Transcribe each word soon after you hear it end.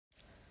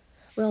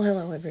Well,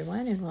 hello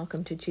everyone, and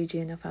welcome to Gigi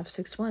and the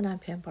 561. I'm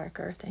Pam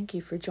Barker. Thank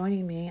you for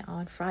joining me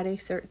on Friday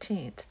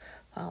 13th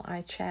while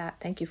I chat.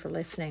 Thank you for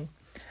listening.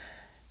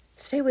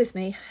 Stay with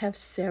me. I have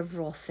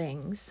several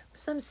things,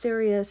 some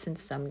serious and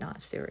some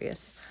not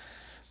serious,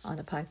 on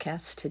the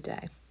podcast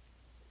today.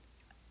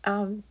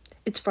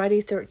 It's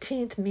Friday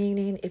 13th,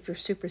 meaning if you're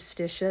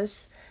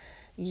superstitious,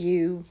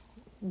 you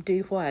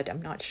do what?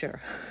 I'm not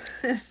sure.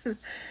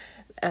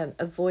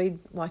 Avoid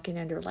walking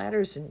under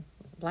ladders and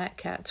black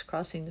cats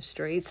crossing the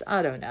streets.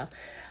 I don't know.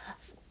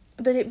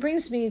 But it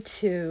brings me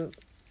to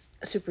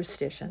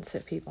superstitions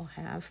that people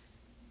have.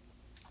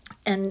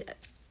 And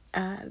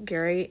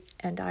Gary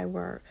and I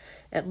were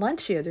at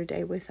lunch the other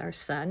day with our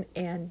son,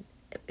 and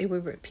we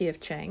were at P.F.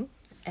 Chang.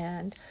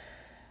 And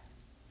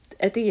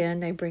at the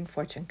end, they bring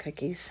fortune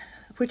cookies,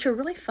 which are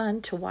really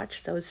fun to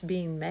watch those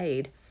being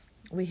made.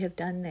 We have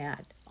done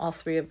that, all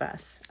three of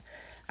us,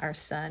 our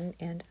son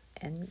and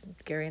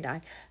Gary and I,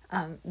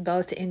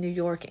 both in New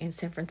York and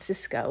San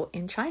Francisco,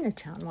 in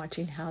Chinatown,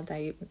 watching how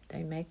they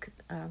make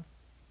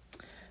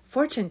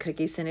fortune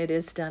cookies, and it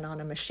is done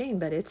on a machine,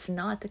 but it's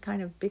not the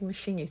kind of big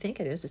machine you think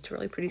it is. It's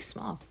really pretty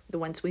small, the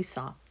ones we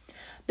saw.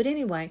 But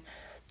anyway,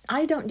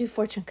 I don't do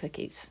fortune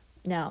cookies.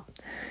 Now,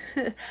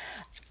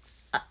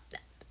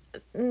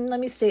 let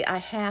me say I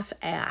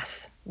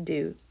half-ass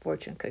do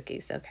fortune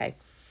cookies, okay?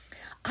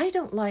 I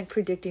don't like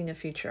predicting the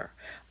future.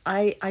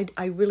 I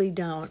really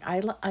don't.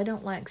 I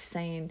don't like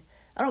saying,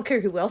 I don't care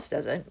who else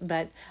does it,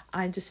 but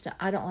I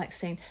don't like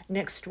saying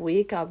next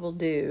week I will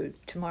do,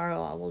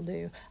 tomorrow I will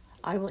do.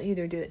 I will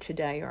either do it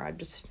today or I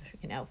just,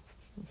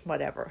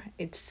 whatever.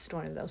 It's just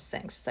one of those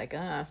things. It's like,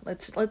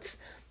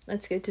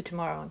 let's get to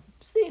tomorrow and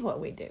see what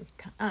we do.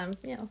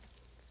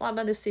 Fly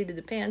by the seat of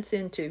the pants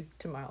into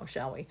tomorrow,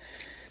 shall we?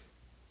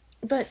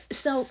 But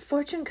so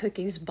fortune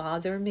cookies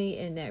bother me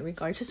in that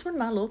regard. Just one of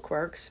my little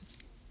quirks.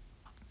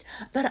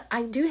 But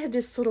I do have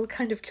this little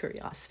kind of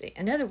curiosity.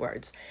 In other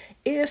words,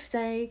 if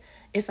I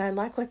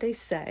like what they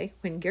say,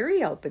 when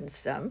Gary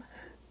opens them,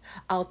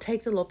 I'll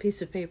take the little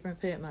piece of paper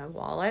and put it in my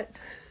wallet.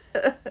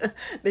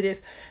 But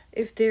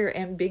if they're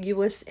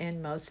ambiguous,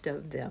 and most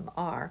of them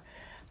are,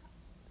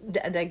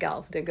 they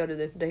go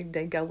to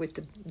they go with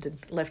the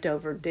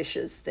leftover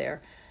dishes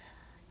there.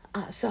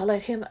 So I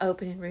let him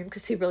open and read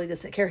because he really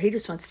doesn't care. He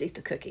just wants to eat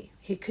the cookie.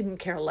 He couldn't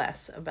care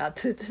less about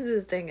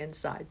the thing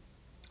inside.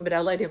 But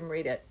I let him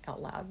read it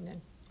out loud, and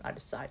then I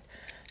decide.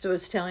 So I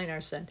was telling our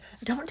son,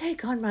 don't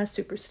take on my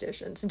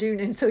superstitions, do.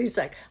 And so he's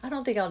like, I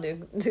don't think I'll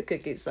do the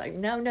cookies. Like,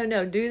 no,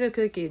 do the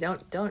cookie.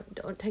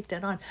 Don't take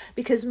that on.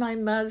 Because my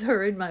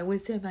mother and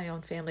within my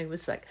own family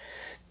was like,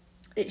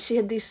 she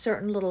had these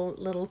certain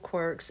little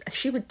quirks.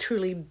 She would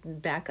truly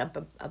back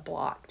up a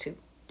block to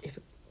if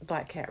a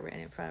black cat ran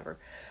in front of her.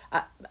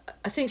 I,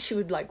 I think she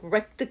would like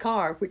wreck the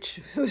car,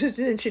 which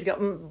then she'd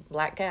go,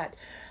 black cat.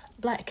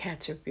 Black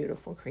cats are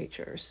beautiful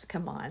creatures.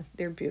 Come on,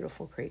 they're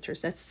beautiful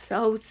creatures. That's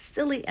so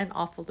silly and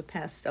awful to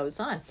pass those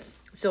on.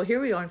 So here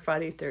we are on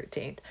Friday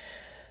 13th.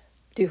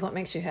 Do what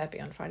makes you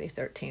happy on Friday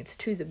 13th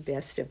to the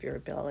best of your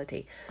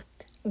ability.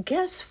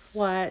 Guess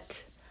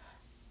what?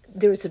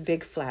 There was a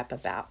big flap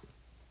about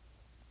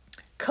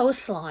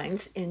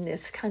coastlines in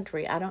this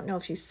country. I don't know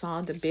if you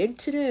saw the big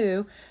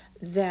to-do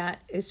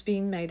that is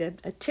being made.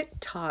 A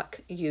TikTok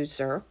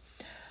user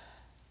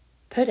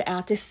put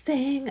out this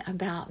thing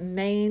about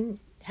Maine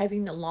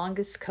having the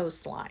longest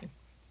coastline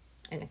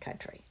in the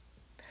country,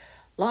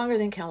 longer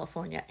than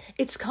California.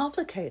 It's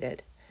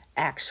complicated,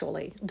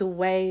 actually, the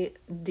way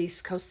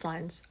these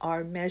coastlines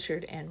are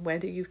measured and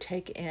whether you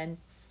take in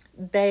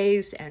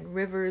bays and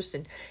rivers,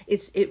 and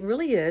it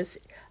really is.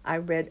 I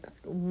read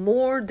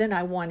more than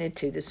I wanted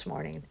to this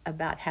morning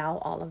about how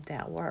all of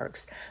that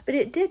works, but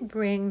it did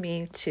bring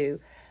me to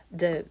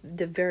the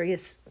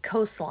various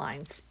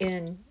coastlines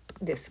in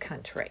this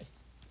country.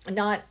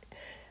 Not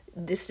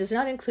This does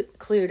not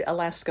include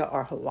Alaska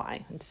or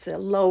Hawaii. It's a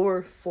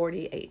lower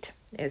 48,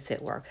 as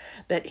it were.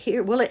 But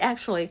here, well, it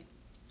actually,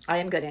 I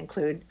am going to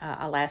include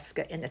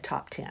Alaska in the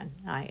top 10.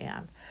 I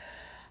am.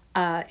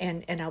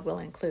 And I will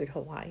include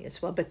Hawaii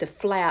as well. But the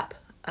flap,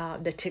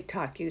 the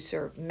TikTok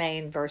user,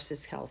 Maine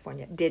versus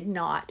California, did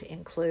not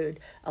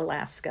include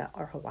Alaska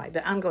or Hawaii.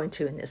 But I'm going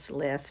to in this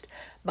list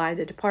by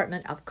the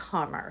Department of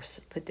Commerce,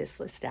 put this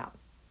list out.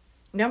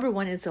 Number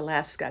one is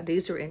Alaska.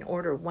 These are in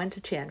order 1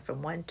 to 10,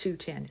 from 1 to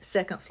 10.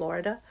 Second,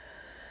 Florida,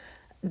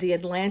 the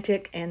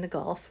Atlantic, and the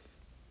Gulf.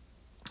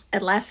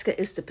 Alaska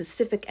is the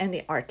Pacific and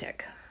the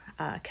Arctic.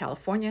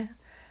 California,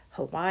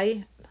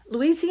 Hawaii,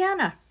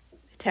 Louisiana,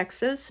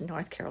 Texas,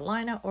 North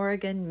Carolina,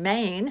 Oregon,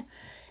 Maine,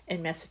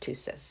 and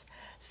Massachusetts.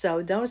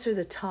 So those are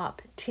the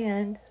top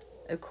 10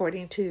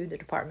 according to the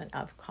Department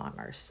of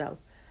Commerce. So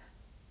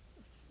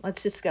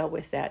let's just go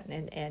with that,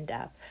 and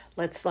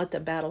let's let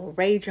the battle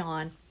rage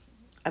on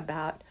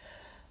about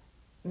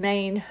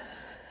Maine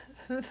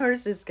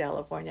versus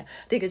California.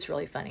 I think it's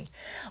really funny.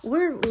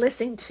 We're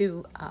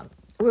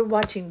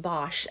watching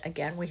Bosch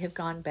again. We have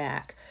gone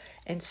back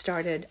and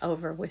started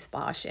over with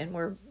Bosch, and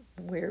we're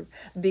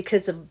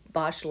because of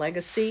Bosch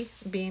Legacy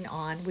being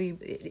on.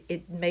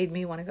 It made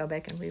me want to go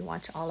back and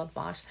rewatch all of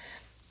Bosch.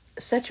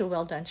 such a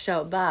well done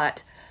show.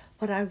 But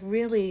what I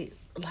really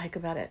like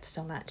about it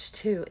so much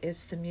too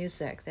is the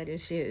music that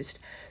is used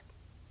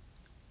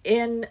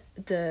in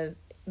the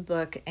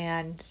book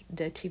and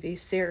the TV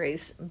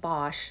series.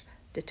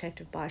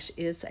 Detective Bosch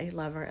is a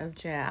lover of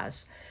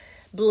jazz,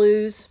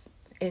 blues,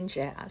 and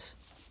jazz.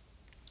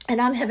 And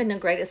I'm having the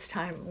greatest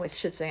time with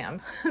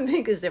Shazam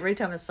because every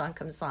time a song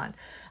comes on,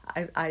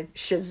 I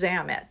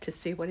Shazam it to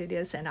see what it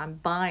is, and I'm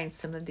buying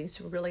some of these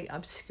really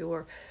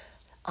obscure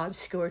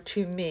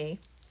to me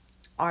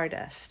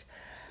artists.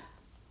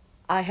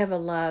 I have a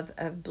love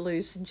of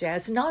blues and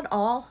jazz. Not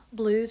all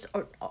blues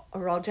or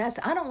all jazz.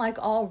 I don't like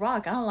all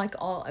rock. I don't like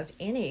all of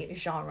any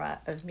genre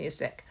of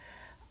music,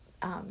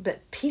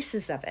 but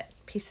pieces of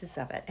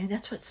it. And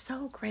that's what's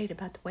so great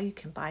about the way you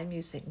can buy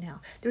music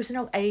now. There's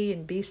no A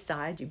and B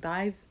side. You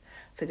buy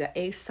for the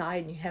A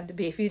side and you have the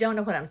B. If you don't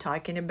know what I'm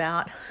talking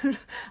about,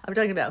 I'm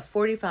talking about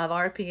 45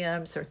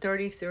 RPMs or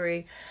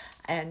 33,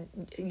 and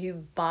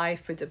you buy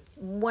for the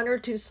one or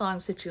two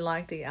songs that you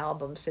like, the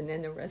albums, and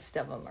then the rest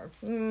of them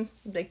are,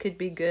 they could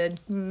be good,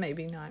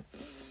 maybe not.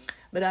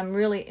 But I'm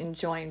really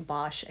enjoying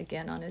Bosch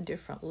again on a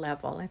different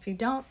level. If you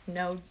don't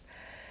know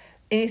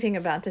anything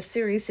about the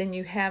series and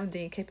you have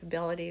the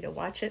capability to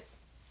watch it,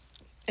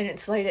 and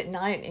it's late at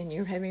night and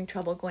you're having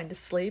trouble going to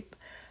sleep,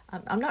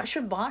 I'm not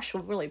sure Bosch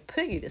will really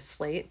put you to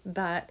sleep,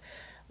 but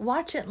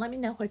watch it and let me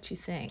know what you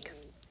think.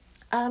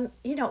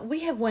 We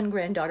have one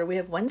granddaughter, we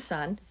have one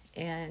son,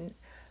 and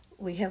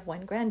we have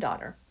one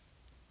granddaughter.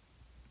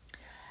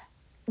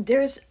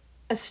 There's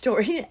a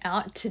story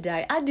out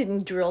today. I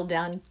didn't drill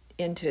down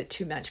into it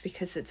too much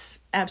because it's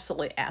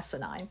absolutely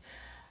asinine.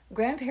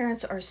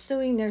 Grandparents are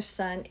suing their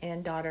son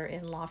and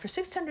daughter-in-law for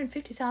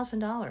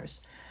 $650,000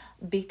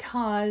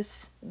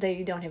 because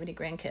they don't have any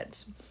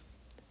grandkids.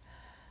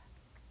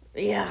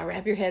 Yeah,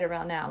 wrap your head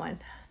around that one.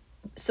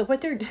 So what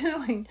they're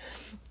doing,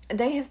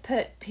 they have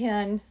put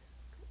pen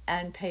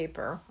and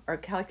paper or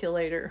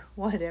calculator,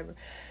 whatever,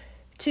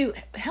 to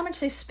how much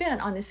they spent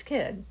on this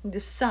kid,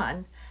 this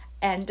son,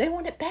 and they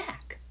want it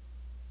back.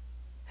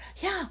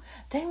 Yeah,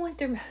 they want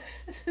their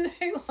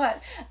they want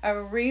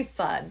a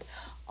refund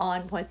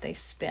on what they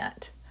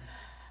spent.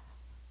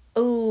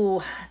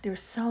 Oh,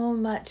 there's so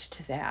much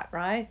to that,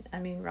 right? I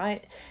mean,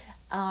 right?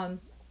 Um,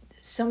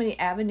 so many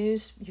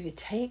avenues you could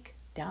take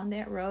down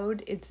that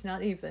road. It's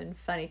not even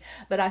funny.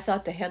 But I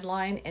thought the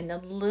headline and the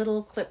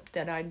little clip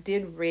that I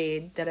did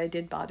read, that I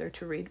did bother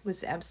to read,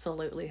 was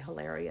absolutely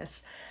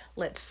hilarious.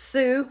 Let's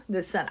sue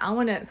the son. I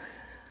want to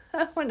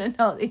I want to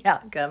know the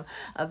outcome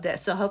of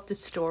that. So I hope the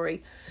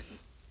story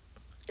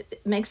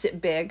makes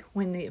it big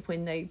when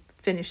they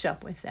finish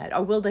up with that.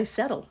 Or will they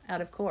settle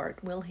out of court?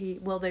 Will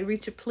they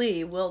reach a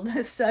plea? Will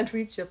the son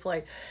reach a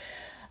plea?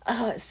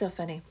 Oh, it's so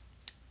funny.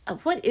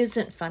 What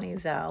isn't funny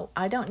though,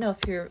 I don't know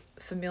if you're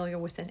familiar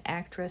with an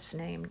actress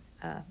named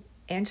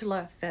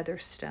Angela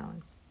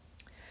Featherstone.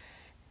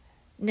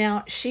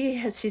 Now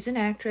she's an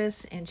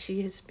actress and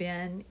she has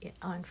been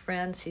on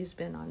Friends. She's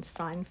been on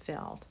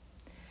Seinfeld,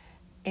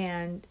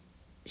 and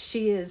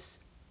she's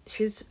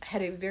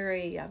had a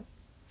very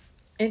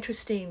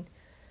interesting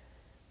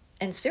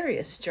and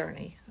serious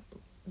journey.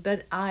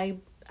 But I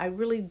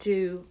really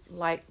do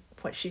like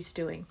what she's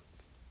doing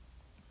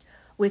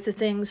with the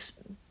things,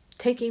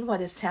 taking what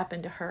has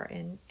happened to her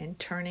and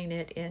turning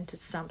it into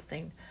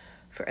something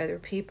for other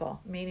people,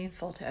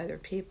 meaningful to other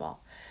people.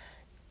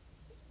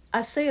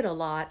 I say it a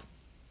lot.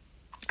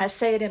 I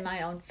say it in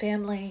my own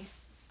family.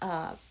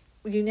 Uh,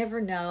 you never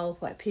know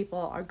what people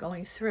are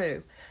going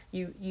through.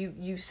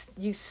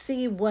 You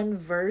see one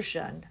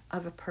version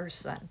of a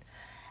person,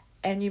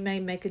 and you may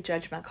make a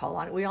judgment call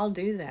on it. We all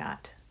do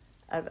that.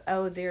 Of,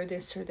 oh, they're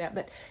this or that.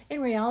 But in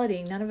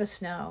reality, none of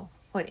us know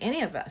what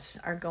any of us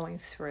are going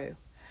through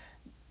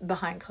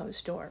behind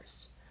closed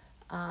doors.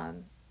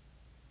 Um,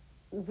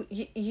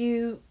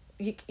 you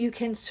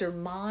can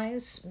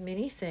surmise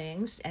many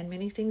things, and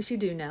many things you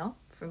do know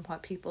from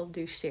what people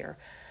do share,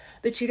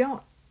 but you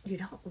don't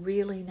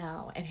really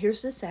know. And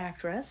here's this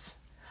actress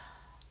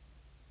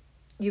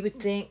you would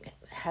think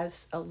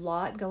has a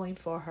lot going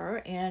for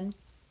her, and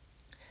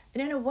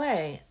in a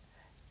way,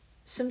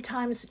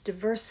 sometimes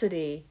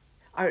diversity,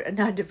 or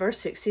not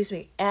diversity, excuse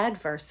me,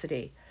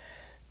 adversity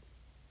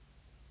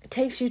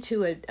takes you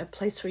to a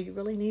place where you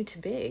really need to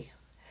be.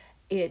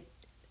 It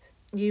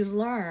You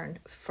learn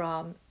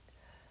from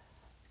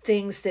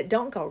things that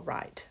don't go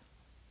right.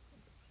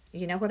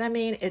 You know what I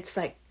mean? It's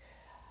like,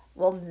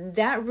 well,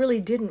 that really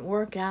didn't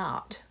work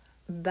out,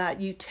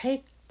 but you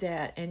take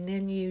that and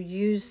then you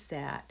use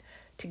that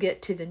to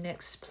get to the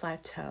next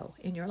plateau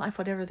in your life,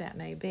 whatever that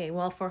may be.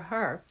 Well, for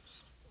her,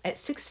 at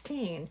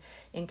 16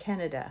 in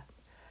Canada,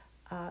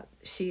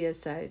 she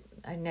is a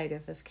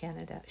native of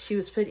Canada. She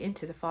was put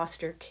into the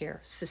foster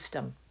care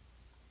system,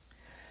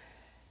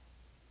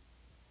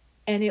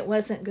 and it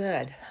wasn't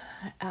good.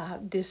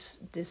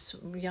 This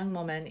young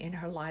woman in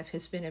her life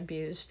has been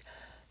abused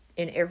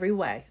in every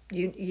way.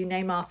 You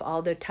name off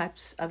all the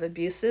types of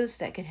abuses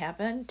that can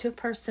happen to a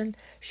person.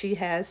 She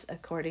has,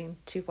 according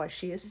to what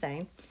she is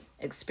saying,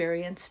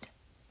 experienced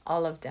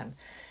all of them.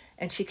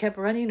 and she kept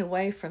running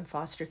away from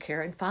foster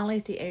care. And finally,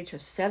 at the age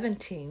of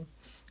 17,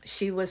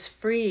 she was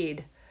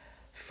freed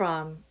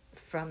from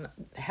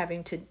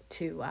having to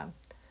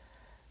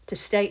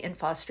stay in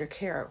foster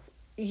care.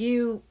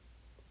 You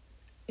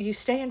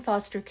stay in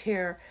foster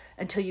care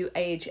until you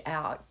age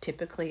out,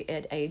 typically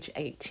at age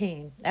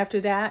 18.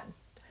 After that,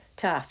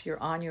 tough.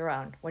 You're on your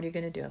own. What are you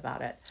going to do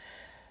about it?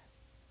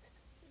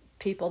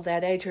 People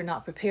that age are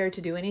not prepared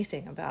to do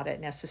anything about it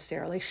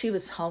necessarily. She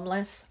was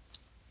homeless.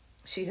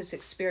 She has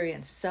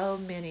experienced so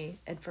many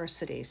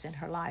adversities in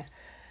her life.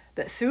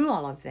 But through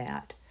all of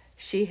that,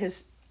 she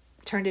has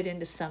turned it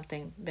into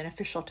something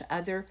beneficial to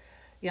other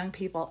young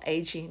people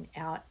aging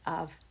out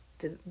of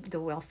the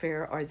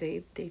welfare or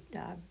the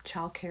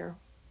child care,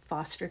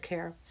 foster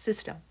care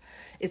system.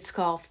 It's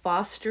called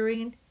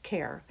Fostering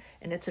Care,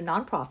 and it's a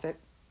nonprofit.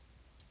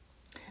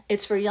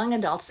 It's for young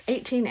adults,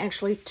 18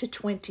 actually to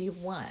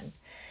 21.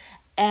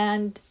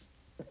 And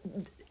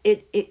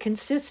it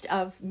consists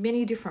of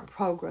many different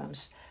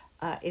programs.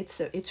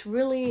 It's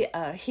really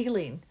a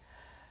healing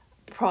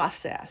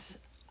process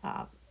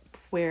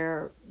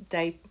where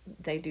they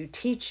do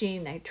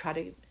teaching. They try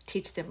to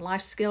teach them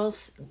life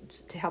skills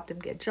to help them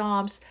get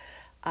jobs,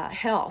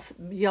 health,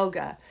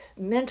 yoga,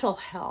 mental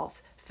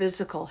health,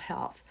 physical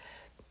health,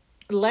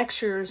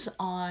 lectures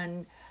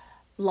on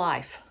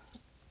life.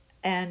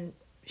 And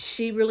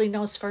she really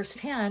knows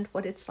firsthand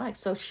what it's like.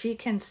 So she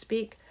can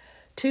speak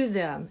to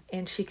them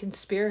and she can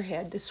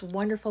spearhead this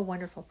wonderful,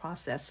 wonderful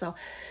process. So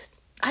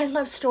I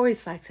love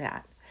stories like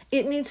that.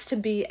 It needs to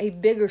be a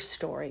bigger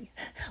story.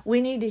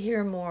 We need to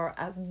hear more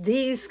of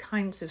these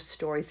kinds of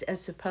stories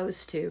as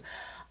opposed to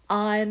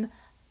I'm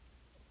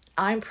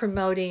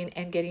promoting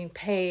and getting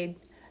paid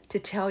to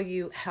tell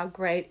you how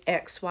great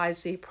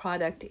XYZ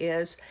product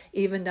is,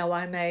 even though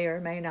I may or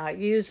may not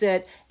use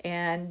it,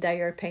 and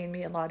they are paying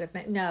me a lot of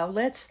money. No,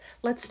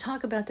 let's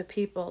talk about the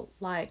people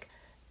like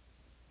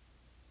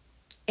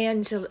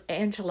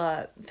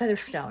Angela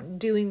Featherstone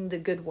doing the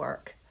good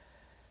work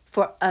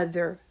for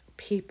other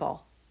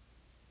people,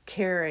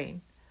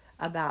 caring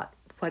about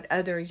what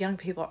other young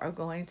people are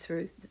going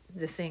through,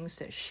 the things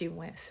that she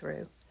went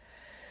through.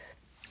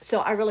 So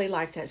I really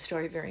like that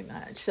story very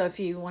much. So if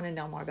you want to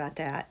know more about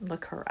that,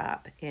 look her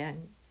up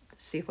and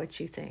see what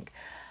you think.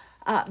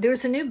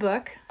 There's a new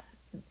book.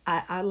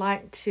 I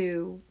like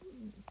to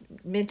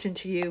mention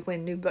to you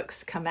when new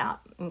books come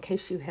out in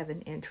case you have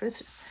an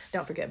interest.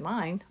 Don't forget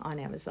mine on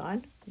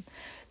Amazon.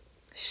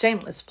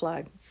 Shameless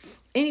plug.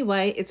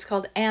 Anyway, it's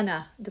called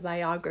Anna, the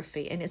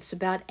biography, and it's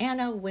about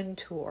Anna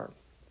Wintour.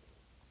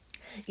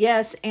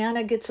 Yes,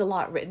 Anna gets a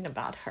lot written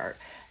about her.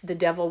 The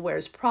Devil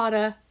Wears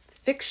Prada,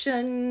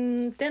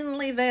 fiction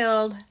thinly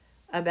veiled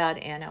about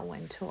Anna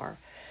Wintour.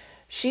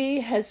 She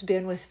has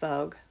been with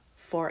Vogue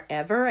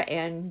forever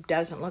and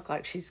doesn't look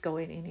like she's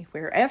going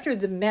anywhere. After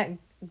the Met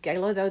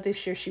Gala, though,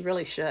 this year, she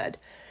really should.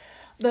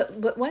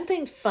 But one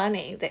thing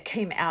funny that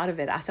came out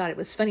of it, I thought it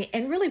was funny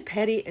and really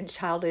petty and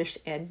childish,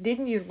 and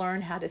didn't you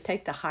learn how to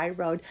take the high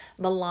road,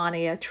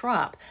 Melania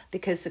Trump?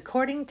 Because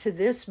according to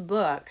this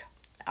book,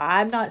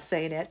 I'm not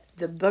saying it,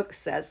 the book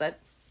says it,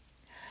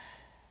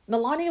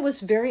 Melania was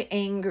very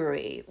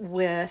angry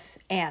with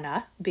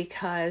Anna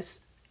because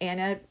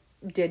Anna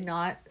did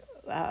not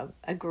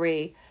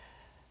agree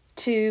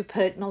to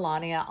put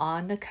Melania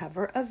on the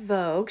cover of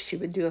Vogue. She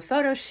would do a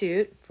photo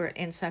shoot for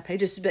Inside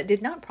Pages, but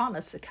did not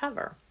promise the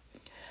cover.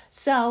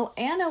 So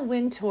Anna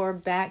Wintour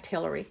backed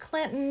Hillary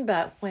Clinton,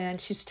 but when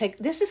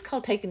this is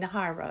called taking the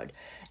high road.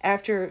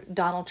 After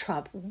Donald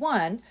Trump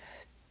won,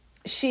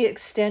 she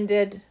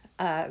extended,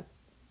 made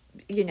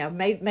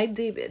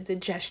the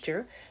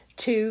gesture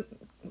to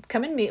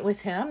come and meet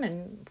with him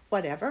and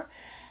whatever,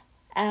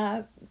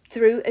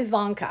 through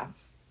Ivanka.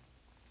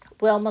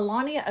 Well,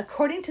 Melania,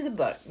 according to the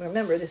book,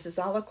 remember this is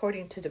all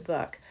according to the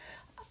book,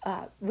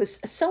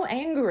 was so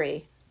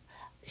angry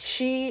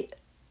she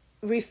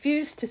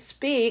refused to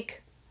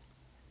speak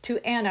to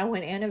Anna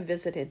when Anna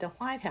visited the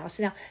White House.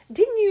 Now,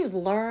 didn't you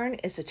learn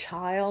as a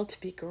child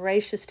to be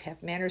gracious, to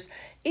have manners,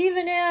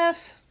 even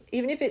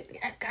if it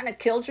kind of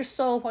killed your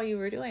soul while you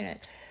were doing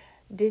it?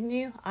 Didn't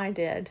you? I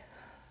did.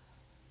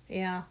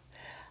 Yeah.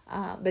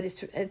 But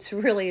it's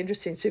really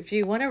interesting. So if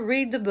you want to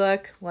read the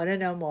book, want to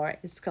know more,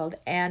 it's called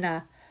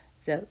Anna,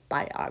 the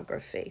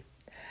biography.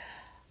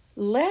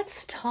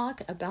 Let's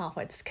talk about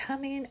what's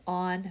coming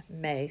on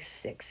May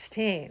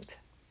 16th.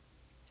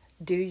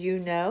 Do you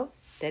know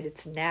that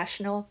it's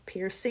National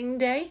Piercing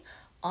Day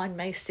on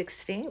May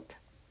 16th?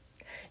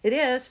 It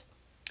is.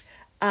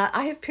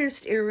 I have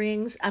pierced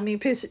earrings.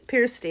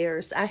 Pierced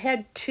ears. I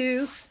had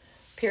 2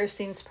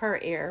 piercings per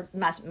ear.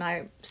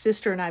 My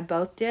sister and I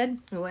both did.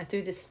 We went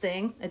through this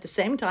thing at the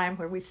same time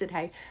where we said,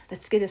 hey,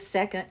 let's get a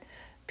second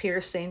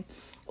piercing.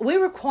 We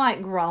were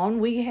quite grown.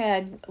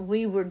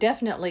 We were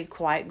definitely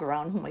quite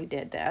grown when we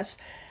did this.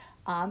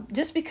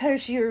 Just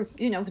because you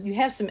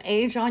have some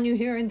age on you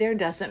here and there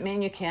doesn't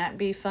mean you can't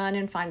be fun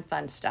and find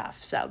fun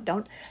stuff. So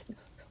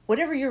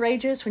whatever your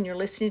age is when you're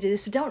listening to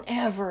this, don't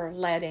ever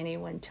let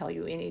anyone tell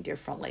you any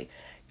differently.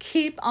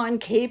 Keep on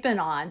keeping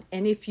on.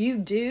 And if you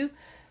do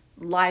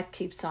life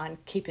keeps on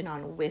keeping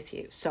on with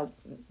you. So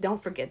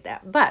don't forget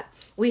that. But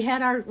we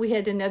had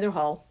another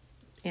hole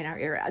in our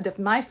ear.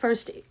 My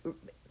first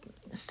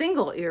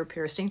single ear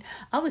piercing,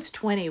 I was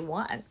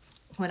 21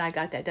 when I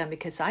got that done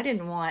because I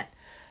didn't want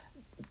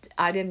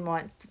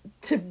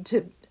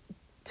to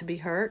be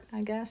hurt,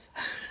 I guess.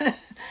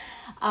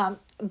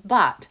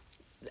 But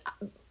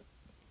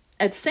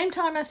at the same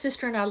time, my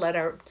sister and I let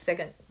our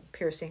second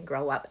piercing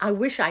grow up. I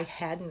wish I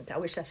hadn't. I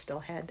wish I still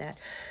had that.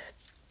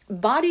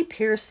 Body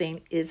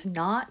piercing is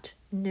not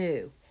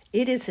new.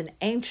 It is an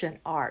ancient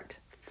art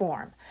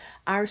form.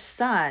 Our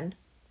son,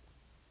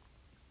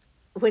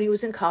 when he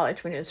was in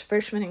college, when he was a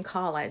freshman in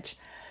college,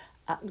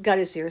 got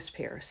his ears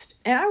pierced.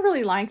 And I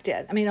really liked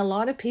it. I mean, a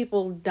lot of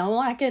people don't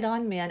like it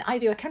on men. I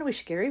do. I kind of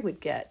wish Gary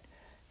would get,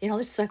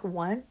 just like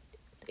one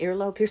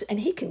earlobe piercing. And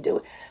he can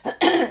do it.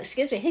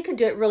 Excuse me. He can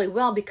do it really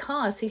well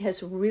because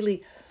his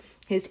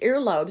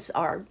earlobes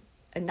are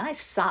a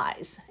nice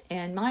size.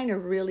 And mine are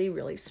really,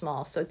 really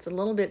small. So it's a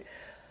little bit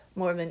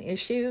more of an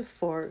issue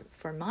for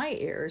my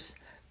ears.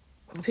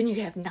 When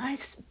you have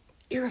nice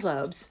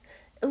earlobes,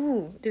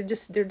 ooh, they're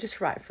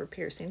just right for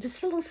piercing.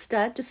 Just a little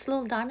stud, just a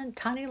little diamond,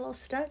 tiny little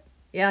stud.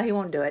 Yeah, he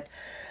won't do it.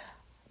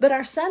 But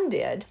our son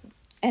did,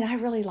 and I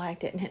really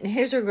liked it. And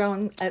his are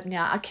grown up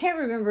now. I can't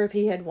remember if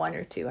he had one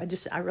or two.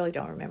 I really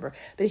don't remember.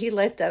 But he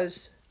let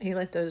those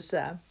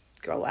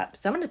grow up.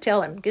 So I'm going to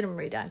tell him, get them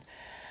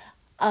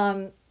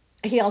redone.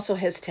 He also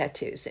has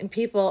tattoos, and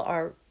people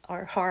are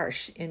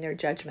harsh in their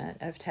judgment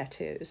of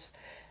tattoos.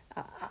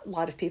 A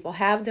lot of people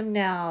have them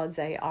now.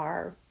 They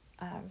are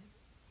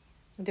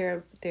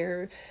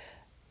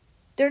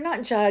they're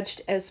not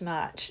judged as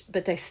much,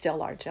 but they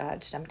still are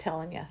judged. I'm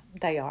telling you,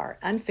 they are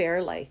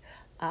unfairly.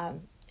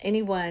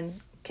 Anyone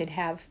can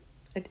have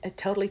a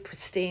totally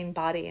pristine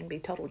body and be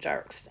total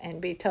jerks and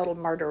be total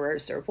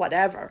murderers or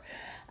whatever.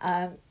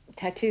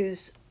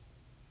 Tattoos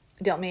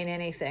don't mean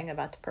anything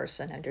about the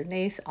person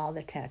underneath all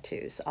the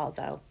tattoos,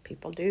 although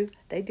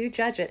they do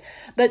judge it.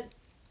 But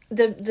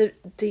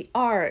the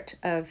art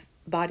of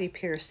body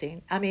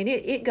piercing, I mean,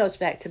 it goes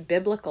back to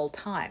biblical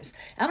times.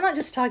 I'm not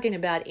just talking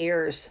about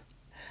ears.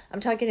 I'm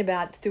talking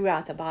about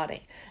throughout the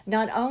body.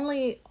 Not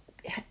only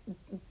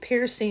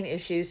piercing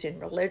is used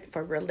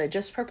for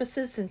religious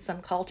purposes in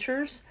some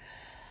cultures,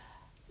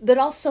 but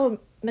also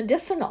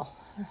medicinal.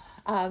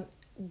 Uh,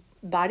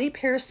 Body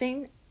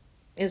piercing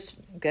is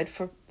good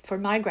for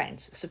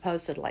migraines,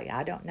 supposedly.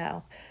 I don't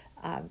know.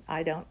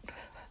 I don't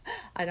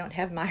I don't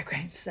have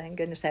migraines, thank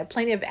goodness. I have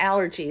plenty of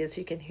allergy, as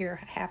you can hear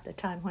half the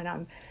time when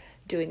I'm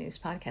doing these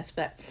podcasts.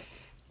 But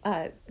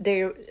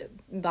their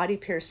body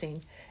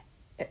piercing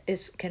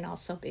can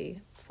also be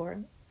for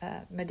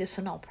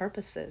medicinal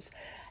purposes.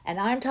 And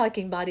I'm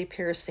talking body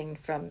piercing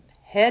from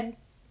head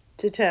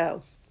to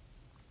toe.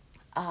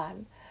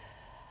 Um,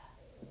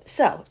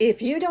 so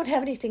if you don't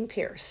have anything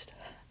pierced,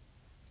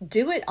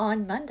 do it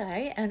on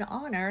Monday and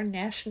honor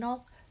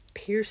National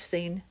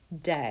Piercing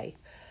Day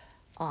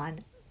on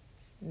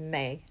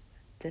May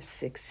the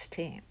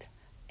 16th.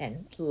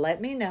 And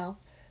let me know.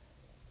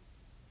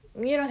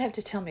 You don't have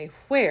to tell me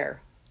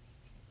where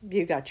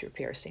you got your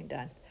piercing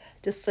done.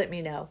 Just let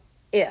me know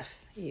if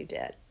you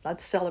did.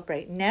 Let's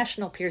celebrate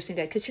National Piercing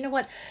Day. Because you know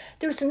what?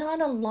 There's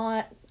not a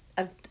lot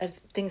of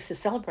things to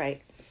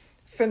celebrate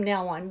from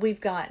now on.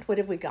 What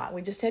have we got?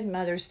 We just had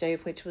Mother's Day,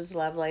 which was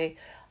lovely.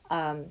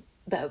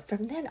 But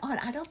from then on,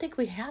 I don't think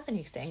we have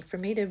anything for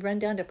me to run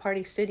down to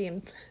Party City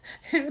and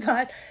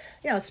buy,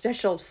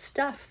 special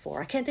stuff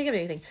for. I can't think of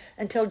anything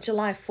until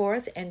July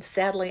 4th. And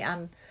sadly,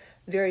 I'm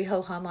very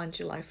ho-hum on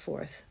July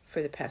 4th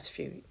for the past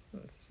few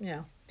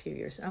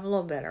years. I'm a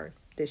little better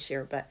this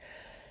year, but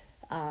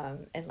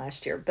and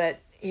last year, but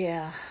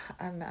yeah,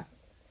 I'm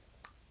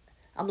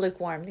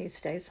lukewarm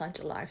these days on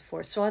July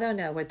 4th. So I don't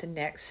know what the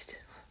next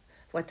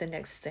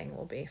thing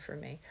will be for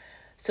me.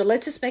 So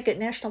let's just make it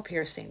National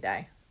Piercing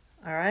Day.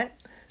 All right.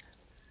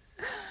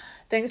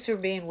 Thanks for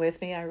being with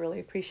me. I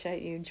really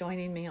appreciate you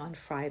joining me on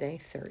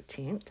Friday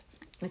 13th.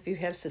 If you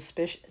have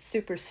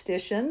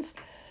superstitions,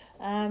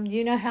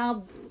 you know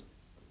how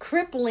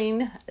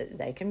crippling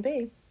they can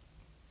be.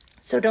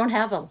 So don't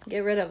have them.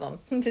 Get rid of them.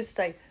 Just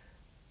say,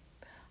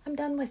 I'm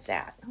done with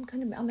that. I'm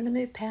gonna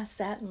move past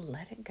that and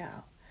let it go.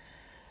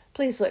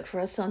 Please look for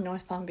us on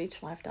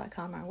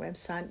NorthPalmBeachLife.com, our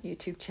website,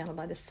 YouTube channel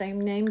by the same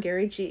name,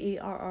 Gary, Gerry,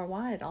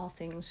 at All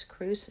Things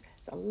Cruise.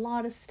 There's a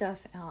lot of stuff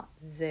out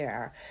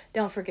there.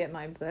 Don't forget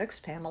my books,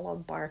 Pamela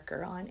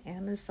Barker on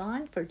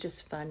Amazon for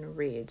just fun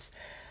reads.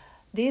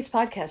 These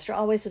podcasts are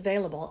always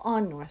available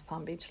on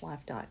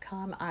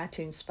NorthPalmBeachLife.com,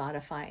 iTunes,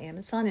 Spotify,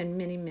 Amazon, and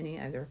many, many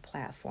other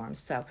platforms.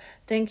 So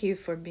thank you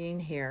for being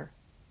here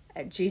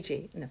at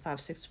Gigi in the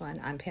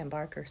 561. I'm Pam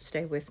Barker.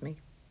 Stay with me.